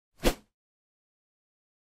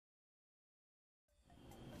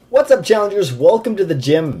What's up, challengers? Welcome to the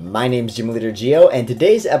gym. My name's Gym Leader Geo, and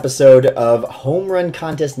today's episode of Home Run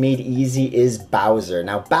Contest Made Easy is Bowser.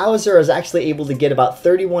 Now, Bowser is actually able to get about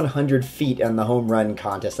 3,100 feet on the home run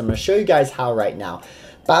contest. I'm going to show you guys how right now.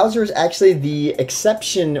 Bowser is actually the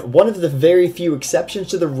exception, one of the very few exceptions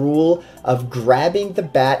to the rule of grabbing the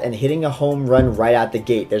bat and hitting a home run right out the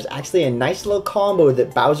gate. There's actually a nice little combo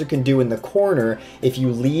that Bowser can do in the corner if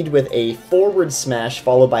you lead with a forward smash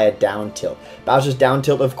followed by a down tilt. Bowser's down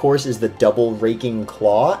tilt, of course, is the double raking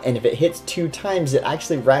claw, and if it hits 2 times, it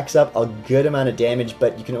actually racks up a good amount of damage,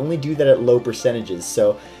 but you can only do that at low percentages,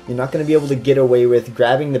 so you're not going to be able to get away with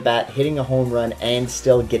grabbing the bat, hitting a home run, and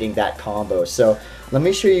still getting that combo. So let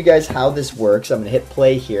me show you guys how this works. I'm going to hit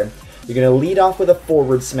play here. You're going to lead off with a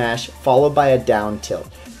forward smash followed by a down tilt.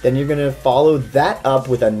 Then you're going to follow that up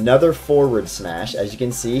with another forward smash, as you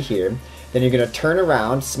can see here. Then you're going to turn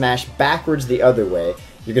around, smash backwards the other way.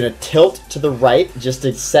 You're going to tilt to the right just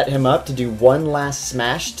to set him up to do one last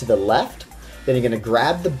smash to the left. Then you're going to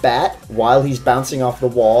grab the bat while he's bouncing off the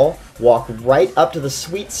wall, walk right up to the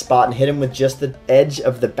sweet spot and hit him with just the edge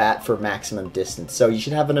of the bat for maximum distance. So you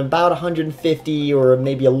should have an about 150 or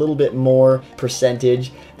maybe a little bit more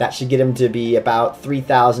percentage. That should get him to be about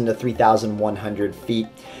 3,000 to 3,100 feet.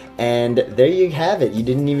 And there you have it. You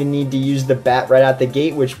didn't even need to use the bat right out the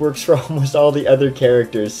gate, which works for almost all the other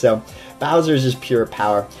characters. So Bowser is just pure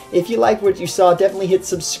power. If you like what you saw, definitely hit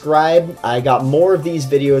subscribe. I got more of these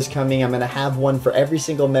videos coming. I'm going to have one for every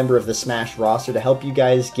single member of the Smash roster to help you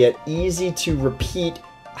guys get easy to repeat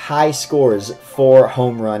high scores for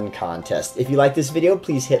home run contests. If you like this video,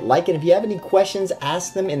 please hit like, and if you have any questions,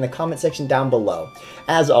 ask them in the comment section down below.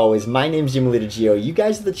 As always, my name's Gym Leader Geo. You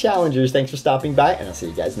guys are the challengers. Thanks for stopping by, and I'll see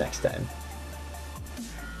you guys next time.